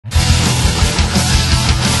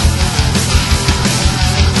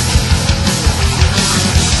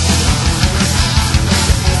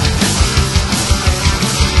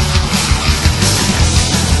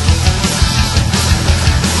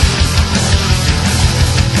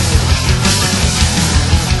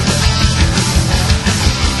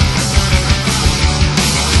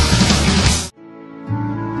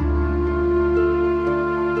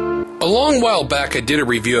long while back, I did a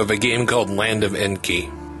review of a game called Land of Enki,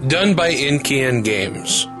 done by Enkian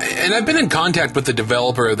Games. And I've been in contact with the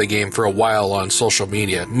developer of the game for a while on social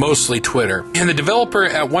media, mostly Twitter. And the developer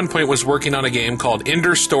at one point was working on a game called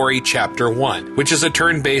Ender Story Chapter 1, which is a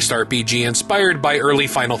turn-based RPG inspired by early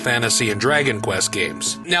Final Fantasy and Dragon Quest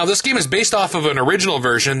games. Now, this game is based off of an original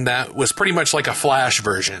version that was pretty much like a Flash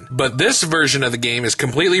version, but this version of the game is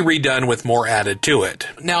completely redone with more added to it.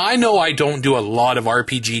 Now, I know I don't do a lot of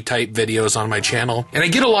RPG-type videos on my channel, and I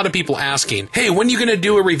get a lot of people asking, hey, when are you going to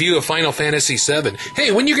do a review of Final Fantasy VII?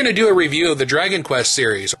 Hey, when are you going to do a review of the Dragon Quest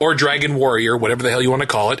series, or Dragon Warrior, whatever the hell you want to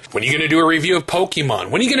call it? When are you going to do a review of Pokemon?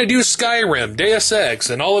 When are you going to do Skyrim, Deus Ex,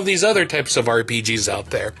 and all of these other types of RPGs out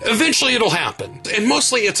there? Eventually it'll happen, and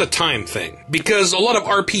mostly it's a time thing, because a lot of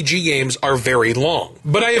RPG games are very long.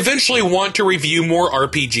 But I eventually want to review more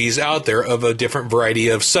RPGs out there of a different variety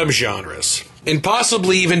of subgenres, and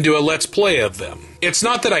possibly even do a Let's Play of them. It's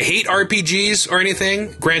not that I hate RPGs or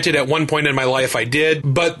anything. Granted, at one point in my life I did,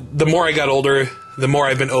 but the more I got older, the more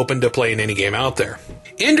I've been open to playing any game out there.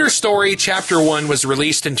 Ender Story Chapter 1 was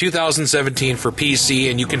released in 2017 for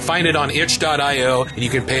PC, and you can find it on itch.io, and you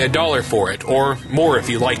can pay $1 for it, or more if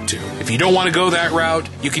you like to. If you don't want to go that route,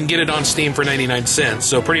 you can get it on Steam for 99 cents,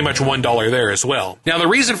 so pretty much $1 there as well. Now, the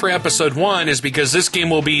reason for Episode 1 is because this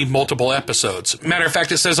game will be multiple episodes. Matter of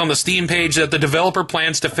fact, it says on the Steam page that the developer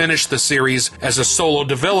plans to finish the series as a solo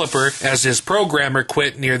developer, as his programmer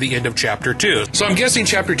quit near the end of Chapter 2. So I'm guessing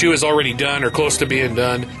Chapter 2 is already done, or close to being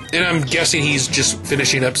done, and I'm guessing he's just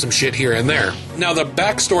finishing up some shit here and there. Now, the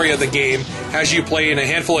backstory of the game has you playing a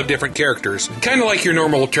handful of different characters, kind of like your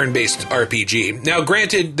normal turn-based RPG. Now,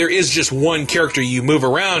 granted, there is just one character you move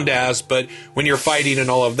around as, but when you're fighting and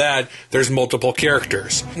all of that, there's multiple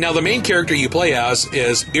characters. Now, the main character you play as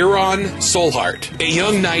is Iron Soulheart, a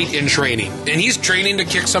young knight in training, and he's training to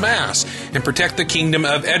kick some ass and protect the kingdom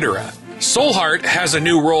of Edera. Soulheart has a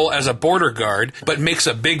new role as a border guard, but makes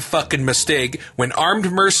a big fucking mistake when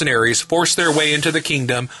armed mercenaries force their way into the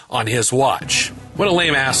kingdom on his watch. What a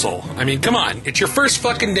lame asshole. I mean, come on, it's your first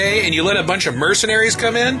fucking day and you let a bunch of mercenaries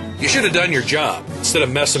come in? You should have done your job, instead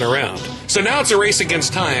of messing around. So now it's a race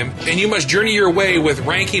against time, and you must journey your way with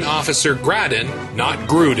ranking officer Graden, not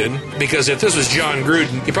Gruden, because if this was John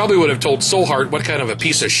Gruden, he probably would have told Soulheart what kind of a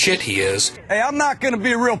piece of shit he is. Hey, I'm not gonna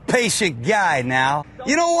be a real patient guy now.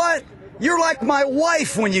 You know what? You're like my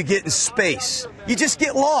wife when you get in space. You just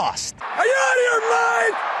get lost. Are you out of your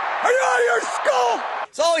mind? Are you out of your skull?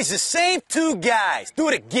 It's always the same two guys. Do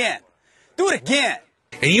it again. Do it again.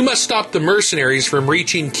 And you must stop the mercenaries from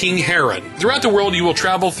reaching King Heron. Throughout the world, you will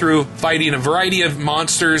travel through fighting a variety of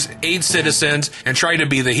monsters, aid citizens, and try to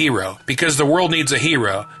be the hero. Because the world needs a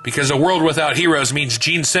hero. Because a world without heroes means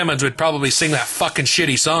Gene Simmons would probably sing that fucking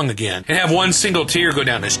shitty song again and have one single tear go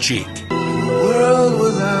down his cheek. World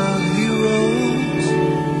without heroes,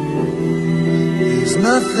 there's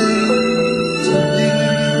nothing to be.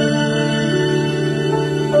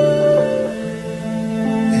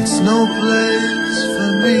 It's no place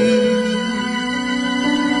for me.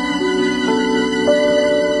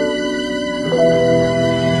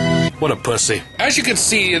 What a pussy. As you can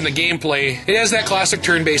see in the gameplay, it has that classic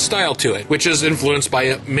turn-based style to it, which is influenced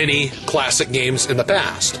by many classic games in the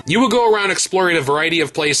past. You will go around exploring a variety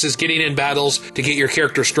of places, getting in battles to get your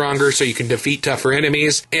character stronger so you can defeat tougher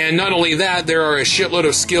enemies. And not only that, there are a shitload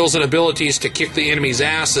of skills and abilities to kick the enemy's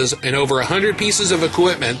asses, and over 100 pieces of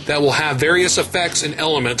equipment that will have various effects and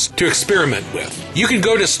elements to experiment with. You can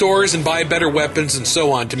go to stores and buy better weapons and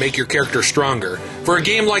so on to make your character stronger. For a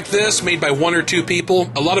game like this, made by 1 or 2 people,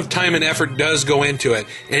 a lot of time and effort does go into it,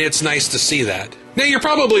 and it's nice to see that. Now, you're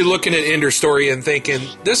probably looking at Ender Story and thinking,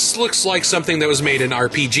 this looks like something that was made in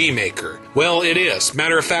RPG Maker. Well, it is.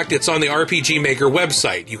 Matter of fact, it's on the RPG Maker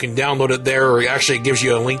website. You can download it there, or actually it gives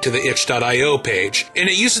you a link to the itch.io page. And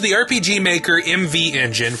it uses the RPG Maker MV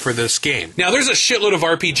engine for this game. Now, there's a shitload of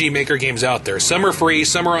RPG Maker games out there. Some are free,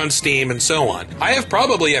 some are on Steam, and so on. I have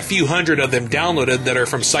probably a few hundred of them downloaded that are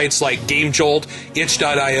from sites like GameJolt,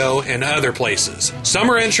 itch.io, and other places.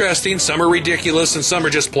 Some are interesting, some are ridiculous, and some are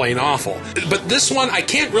just plain awful. But this one, I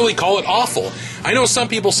can't really call it awful. I know some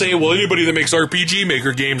people say, well, anybody that makes RPG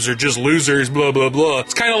Maker games are just losers, blah, blah, blah.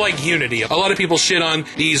 It's kind of like Unity. A lot of people shit on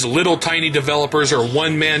these little tiny developers or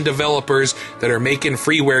one-man developers that are making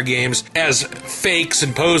freeware games as fakes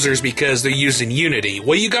and posers because they're using Unity.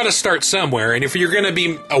 Well, you gotta start somewhere, and if you're gonna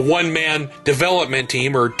be a one-man development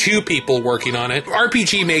team or 2 people working on it,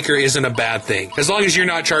 RPG Maker isn't a bad thing, as long as you're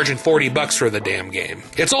not charging $40 for the damn game.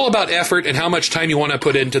 It's all about effort and how much time you want to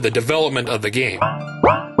put into the development of the game.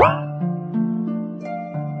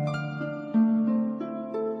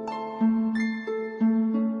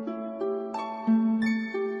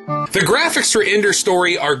 The The graphics for Ender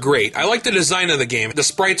Story are great. I like the design of the game. The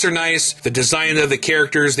sprites are nice, the design of the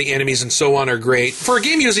characters, the enemies, and so on are great. For a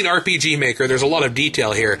game using RPG Maker, there's a lot of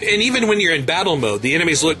detail here. And even when you're in battle mode, the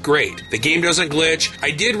enemies look great. The game doesn't glitch. I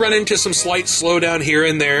did run into some slight slowdown here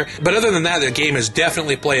and there, but other than that, the game is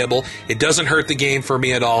definitely playable. It doesn't hurt the game for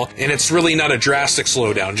me at all, and it's really not a drastic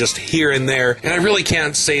slowdown, just here and there. And I really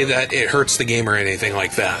can't say that it hurts the game or anything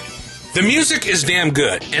like that. The music is damn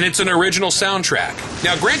good, and it's an original soundtrack.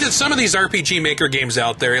 Now, granted, some of these RPG Maker games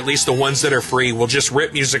out there, at least the ones that are free, will just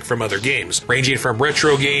rip music from other games, ranging from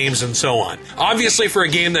retro games and so on. Obviously, for a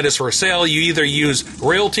game that is for sale, you either use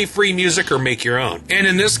royalty-free music or make your own. And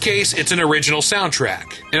in this case, it's an original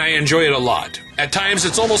soundtrack, and I enjoy it a lot. At times,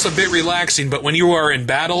 it's almost a bit relaxing, but when you are in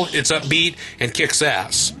battle, it's upbeat and kicks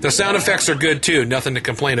ass. The sound effects are good too, nothing to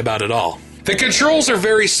complain about at all. The controls are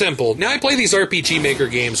very simple. Now, I play these RPG Maker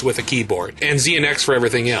games with a keyboard, and Z and X for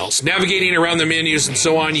everything else. Navigating around the menus and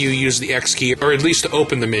so on, you use the X key, or at least to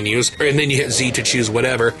open the menus, and then you hit Z to choose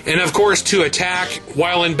whatever. And of course, to attack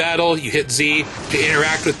while in battle, you hit Z. To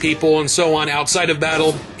interact with people and so on outside of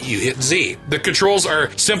battle, you hit Z. The controls are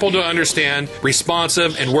simple to understand,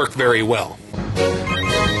 responsive, and work very well.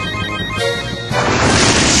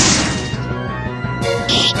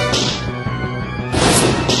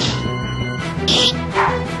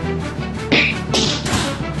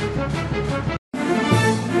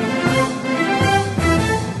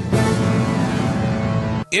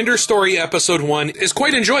 Ender Story Episode 1 is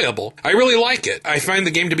quite enjoyable. I really like it. I find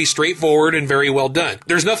the game to be straightforward and very well done.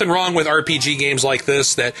 There's nothing wrong with RPG games like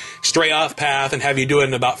this that stray off path and have you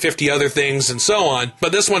doing about 50 other things and so on,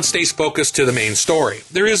 but this one stays focused to the main story.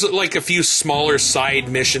 There is like a few smaller side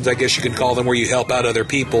missions, I guess you can call them, where you help out other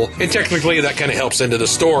people, and technically that kind of helps into the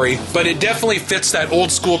story, but it definitely fits that old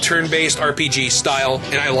school turn-based RPG style,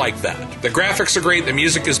 and I like that. The graphics are great, the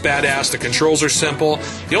music is badass, the controls are simple.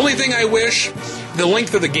 The only thing I wish, the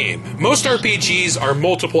length of the game. Most RPGs are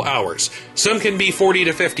multiple hours. Some can be 40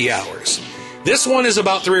 to 50 hours. This one is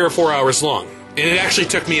about 3 or 4 hours long. And it actually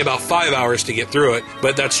took me about 5 hours to get through it,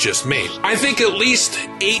 but that's just me. I think at least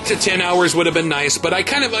 8 to 10 hours would have been nice, but I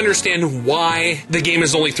kind of understand why the game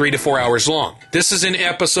is only 3 to 4 hours long. This is in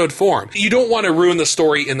episode form. You don't want to ruin the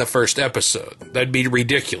story in the first episode. That'd be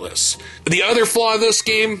ridiculous. The other flaw of this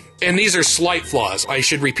game, and these are slight flaws, I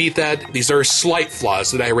should repeat that, these are slight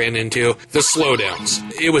flaws that I ran into, the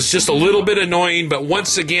slowdowns. It was just a little bit annoying, but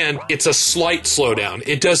once again, it's a slight slowdown.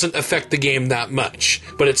 It doesn't affect the game that much,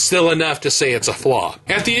 but it's still enough to say it's a flaw.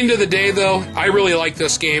 At the end of the day, though, I really like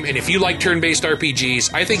this game, and if you like turn-based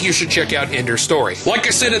RPGs, I think you should check out Ender Story. Like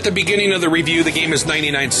I said at the beginning of the review, the game is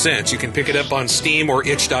 99 cents. You can pick it up on Steam or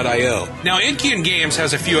itch.io. Now, Enkian Games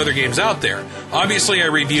has a few other games out there. Obviously, I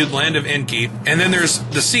reviewed Land of Enki, and then there's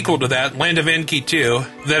the sequel to that, Land of Enki 2,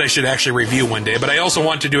 that I should actually review one day, but I also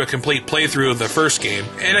want to do a complete playthrough of the first game.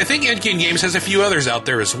 And I think Enkian Games has a few others out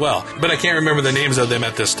there as well, but I can't remember the names of them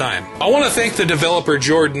at this time. I want to thank the developer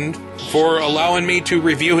Jordan for allowing me to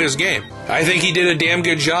review his game. I think he did a damn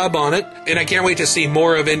good job on it, and I can't wait to see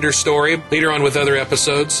more of Ender Story later on with other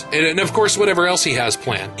episodes, and of course whatever else he has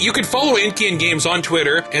planned. You can follow Enkian Games on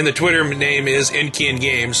Twitter, and the Twitter name is Enkian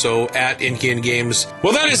Games, so at Enkian Games.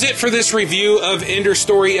 Well, that is it for this review of Ender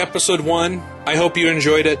Story Episode 1. I hope you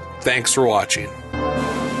enjoyed it. Thanks for watching.